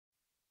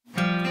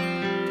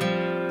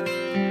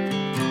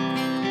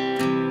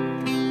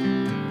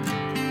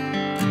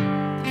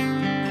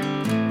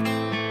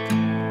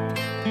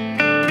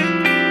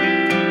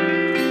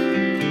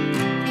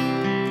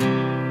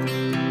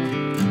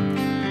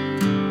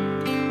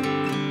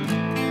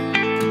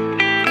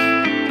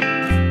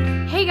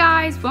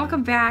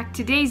welcome back.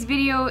 Today's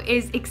video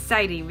is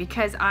exciting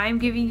because I'm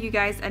giving you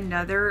guys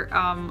another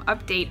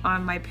update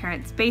on my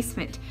parents'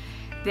 basement.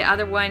 The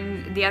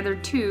other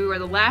two, or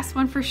the last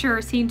one for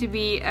sure, seemed to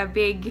be a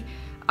big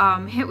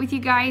hit with you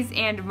guys,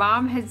 and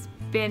Mom has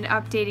been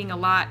updating a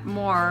lot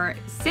more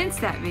since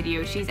that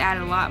video. She's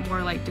added a lot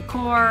more like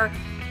decor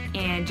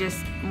and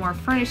just more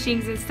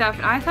furnishings and stuff,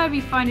 and I thought it'd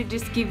be fun to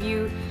just give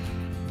you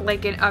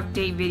like an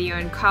update video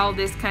and call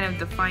this kind of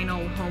the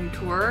final home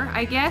tour,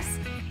 I guess.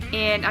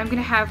 And I'm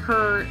gonna have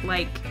her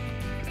like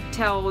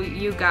tell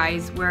you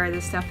guys where the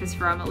stuff is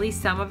from, at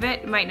least some of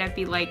it. It might not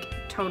be like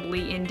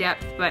totally in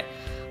depth, but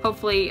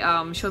hopefully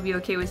she'll be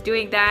okay with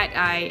doing that.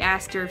 I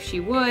asked her if she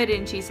would,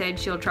 and she said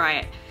she'll try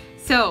it.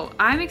 So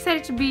I'm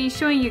excited to be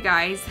showing you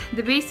guys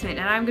the basement,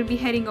 and I'm gonna be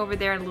heading over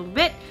there in a little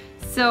bit,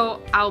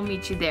 so I'll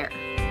meet you there.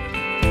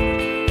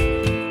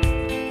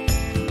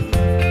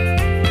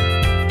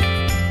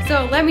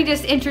 So let me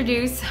just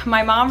introduce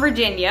my mom,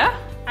 Virginia.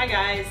 Hi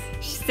guys.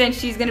 Since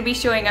she's gonna be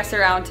showing us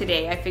around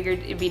today, I figured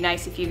it'd be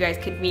nice if you guys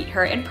could meet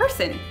her in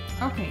person.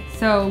 Okay,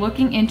 so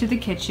looking into the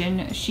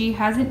kitchen, she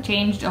hasn't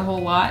changed a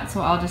whole lot,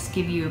 so I'll just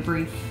give you a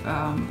brief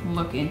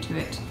look into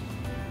it.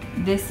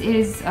 This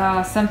is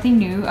something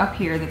new up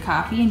here, the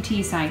coffee and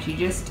tea sign. She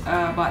just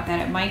bought that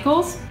at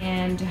Michael's,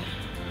 and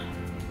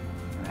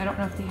I don't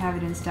know if they have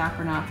it in stock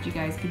or not, but you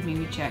guys could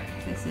maybe check.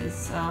 This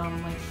is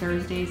like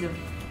Thursdays of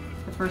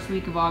the first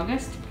week of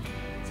August,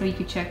 so you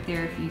could check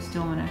there if you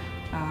still want to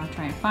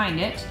try and find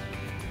it.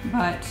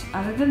 But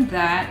other than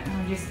that,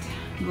 I'll just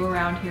go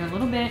around here a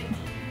little bit.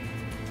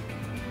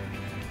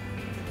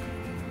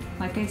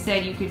 Like I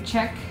said, you could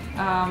check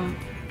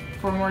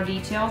for more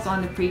details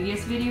on the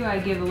previous video. I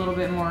give a little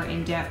bit more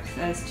in depth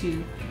as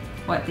to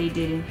what they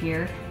did in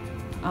here.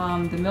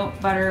 The milk,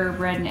 butter,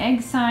 bread, and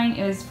egg sign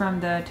is from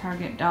the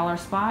Target Dollar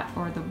Spot,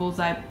 or the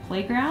Bullseye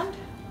Playground,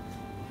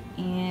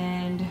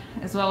 and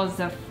as well as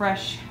the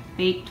fresh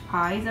baked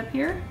pies up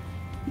here.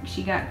 I think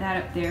she got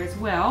that up there as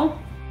well.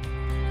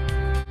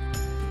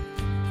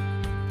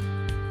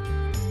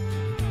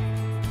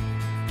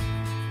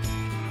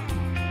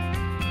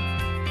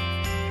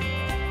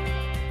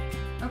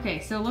 Okay,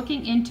 so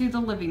looking into the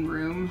living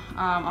room,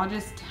 I'll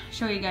just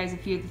show you guys a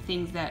few of the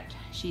things that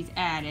she's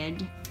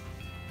added.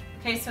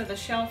 Okay, so the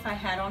shelf I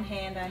had on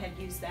hand, I had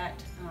used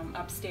that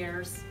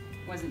upstairs.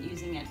 Wasn't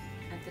using it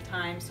at the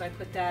time, so I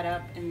put that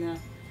up, and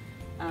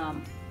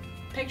the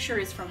picture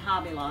is from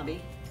Hobby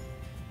Lobby.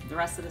 The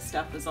rest of the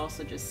stuff was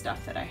also just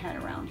stuff that I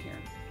had around here.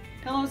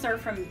 Pillows are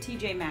from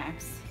TJ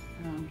Maxx,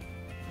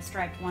 the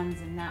striped ones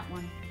and that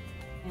one.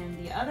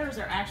 And the others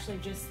are actually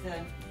just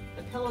the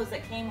pillows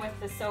that came with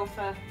the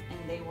sofa,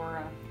 and they were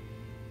a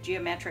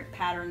geometric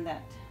pattern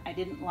that I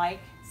didn't like.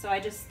 So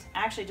I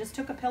actually just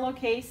took a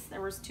pillowcase.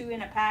 There was 2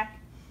 in a pack,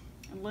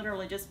 and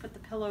literally just put the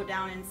pillow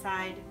down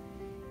inside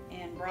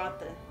and brought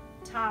the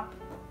top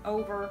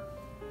over,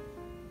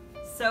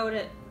 sewed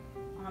it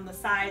on the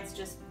sides,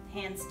 just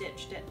hand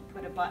stitched it,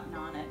 put a button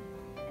on it,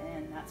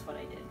 and that's what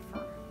I did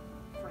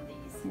for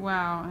these.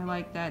 Wow, I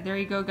like that. There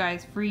you go,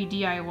 guys, free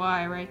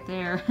DIY right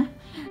there.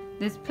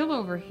 This pillow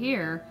over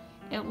here,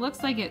 it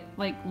looks like it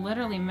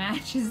literally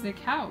matches the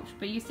couch,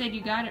 but you said you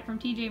got it from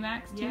TJ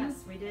Maxx too?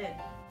 Yes, we did.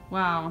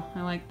 Wow,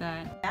 I like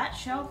that. That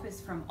shelf is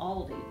from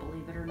Aldi,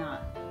 believe it or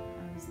not.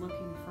 I was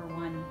looking for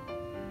one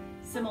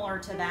similar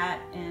to that,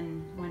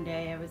 and one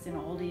day I was in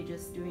Aldi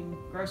just doing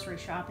grocery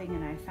shopping,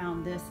 and I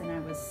found this, and I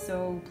was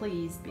so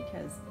pleased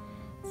because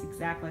it's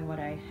exactly what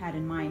I had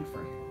in mind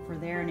for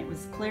there, and it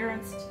was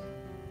clearanced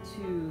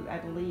to, I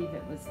believe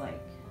it was like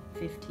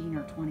 $15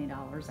 or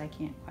 $20. I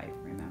can't quite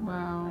remember.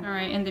 Wow. All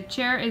right, and the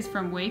chair is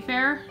from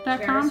Wayfair.com?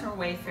 Chair is from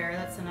Wayfair.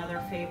 That's another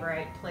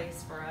favorite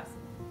place for us.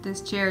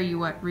 This chair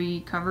you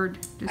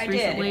recovered just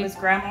recently? I did. It was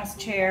Grandma's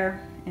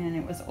chair, and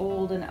it was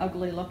old and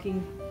ugly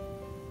looking,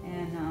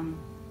 and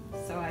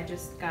so I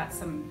just got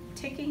some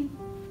ticking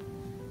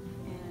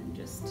and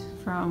just...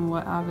 From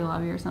what, Hobby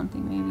Lobby or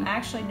something maybe?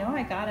 Actually, no,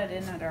 I got it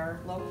in at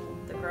our local,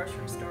 the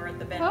grocery store at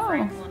the Ben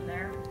Franklin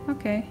there.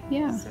 Okay,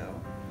 yeah. So,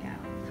 yeah.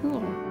 Cool.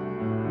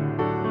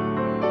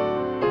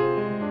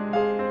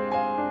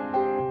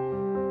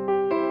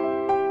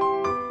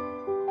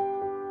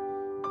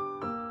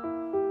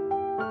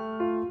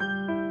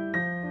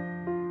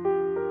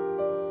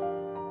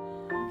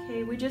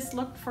 Okay, we just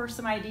looked for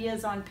some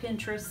ideas on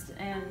Pinterest,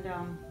 and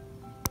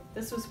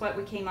this was what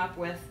we came up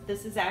with.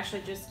 This is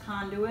actually just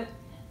conduit,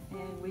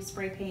 and we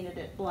spray painted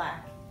it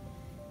black.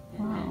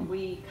 And then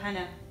we kind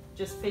of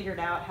just figured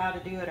out how to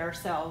do it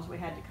ourselves. We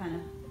had to kind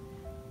of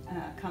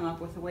come up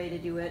with a way to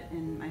do it,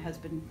 and my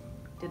husband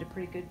did a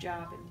pretty good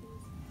job.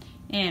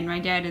 And my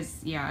dad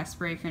is, yeah, a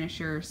spray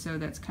finisher, so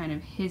that's kind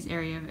of his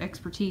area of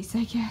expertise,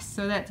 I guess,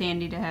 so that's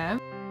handy to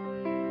have.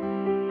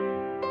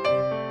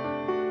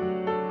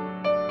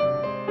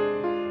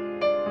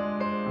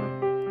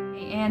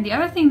 And the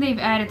other thing they've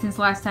added since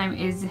last time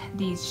is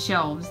these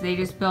shelves. They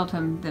just built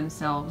them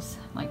themselves,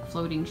 like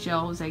floating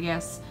shelves, I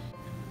guess.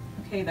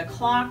 Okay, the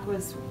clock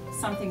was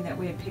something that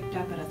we had picked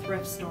up at a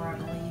thrift store, I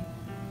believe.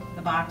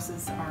 The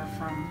boxes are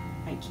from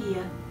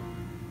IKEA.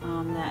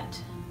 That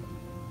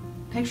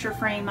picture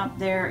frame up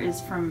there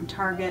is from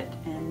Target,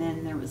 and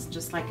then there was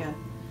just like a,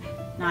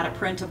 not a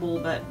printable,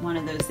 but one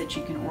of those that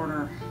you can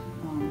order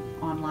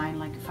online,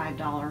 like a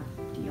 $5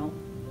 deal.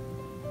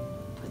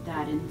 Put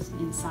that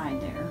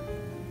inside there.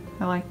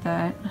 I like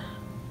that.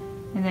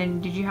 And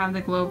then, did you have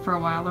the globe for a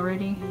while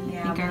already?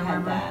 Yeah, I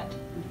remember that.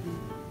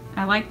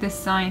 I like this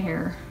sign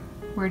here.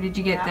 Where did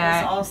you get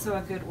that? That was also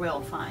a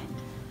Goodwill find.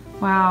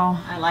 Wow.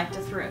 I like to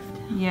thrift.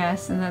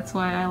 Yes, and that's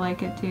why I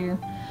like it too.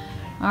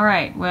 All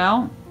right,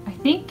 well, I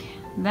think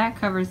that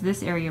covers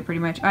this area pretty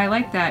much. I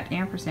like that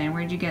ampersand.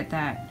 Where'd you get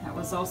that? That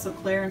was also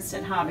clearance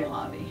at Hobby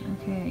Lobby.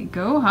 Okay,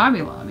 go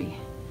Hobby Lobby.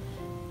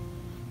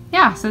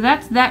 Yeah, so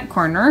that's that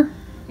corner.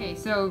 Okay,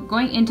 so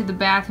going into the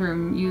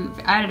bathroom, you've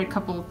added a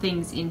couple of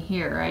things in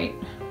here, right?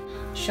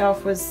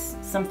 Shelf was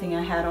something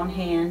I had on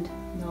hand.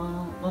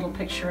 The little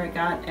picture I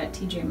got at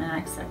TJ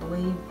Maxx, I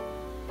believe.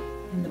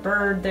 And the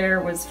bird there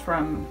was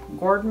from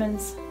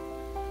Gordman's.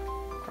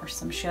 Of course,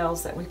 some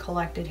shells that we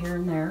collected here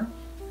and there.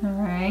 All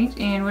right,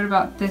 and what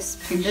about this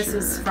picture? And this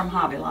is from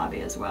Hobby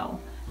Lobby as well.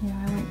 Yeah,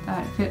 I like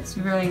that. It fits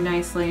really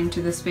nicely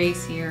into the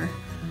space here.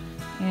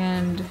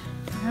 And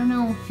I don't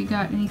know if you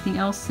got anything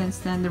else since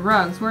then. The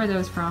rugs, where are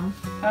those from?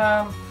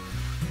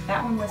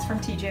 That one was from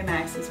TJ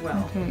Maxx as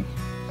well. Okay.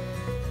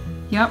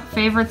 Yep,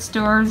 favorite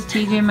stores,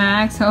 TJ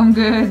Maxx, Home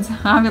Goods,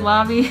 Hobby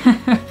Lobby.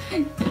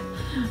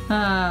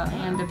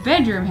 And the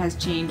bedroom has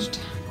changed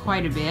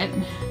quite a bit.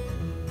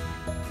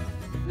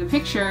 The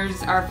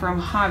pictures are from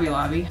Hobby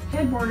Lobby.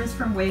 Headboard is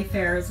from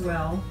Wayfair as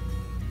well.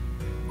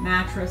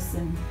 Mattress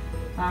and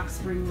box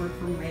spring were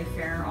from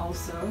Wayfair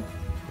also.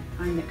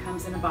 Kind that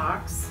comes in a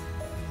box.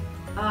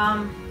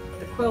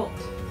 The quilt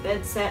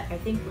bed set I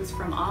think was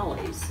from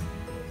Ollie's.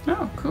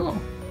 Oh, cool.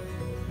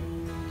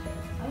 And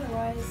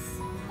otherwise,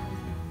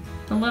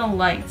 the little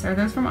lights, are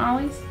those from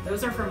Ollie's?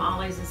 those are from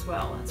Ollie's as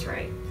well, that's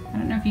right. I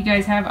don't know if you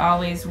guys have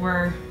Ollie's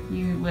where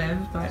you live,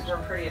 but They're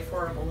pretty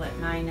affordable at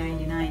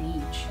 $9.99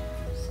 each.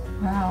 So.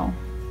 wow.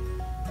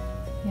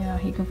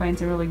 Yeah, you can find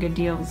some really good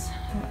deals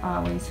at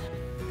Ollie's.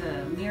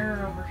 The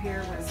mirror over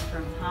here was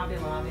from Hobby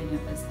Lobby, and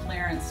it was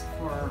clearance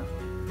for,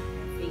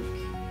 I think,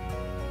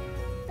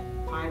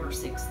 $5 or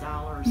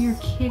 $6. You're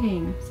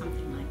kidding.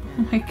 Something like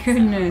Oh that. my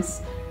goodness.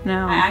 So,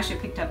 No. I actually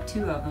picked up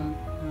 2 of them.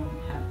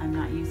 I'm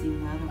not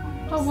using the other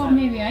one. Oh, well,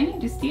 maybe I need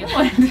to steal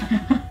it.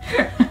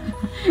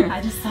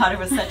 I just thought it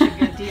was such a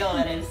good deal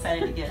that I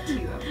decided to get 2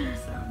 of them.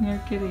 So.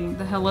 You're kidding.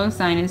 The hello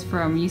sign is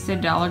from, you said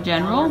Dollar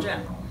General? Dollar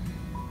General.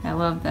 I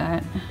love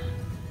that.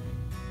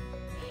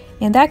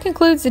 And that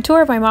concludes the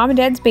tour of my mom and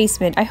dad's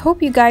basement. I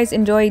hope you guys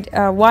enjoyed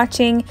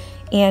watching,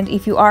 and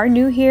if you are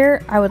new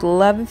here, I would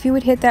love if you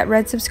would hit that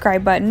red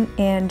subscribe button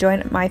and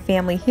join my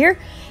family here.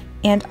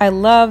 And I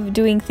love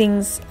doing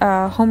things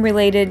home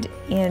related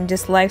and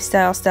just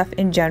lifestyle stuff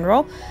in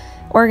general,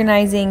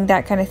 organizing,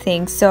 that kind of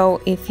thing.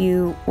 So if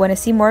you want to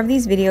see more of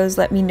these videos,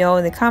 let me know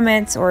in the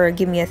comments or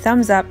give me a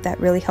thumbs up. That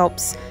really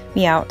helps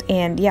me out.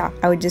 And yeah,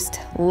 I would just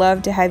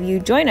love to have you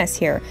join us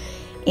here.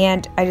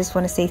 And I just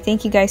want to say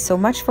thank you guys so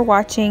much for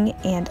watching,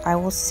 and I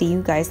will see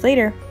you guys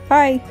later.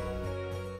 Bye!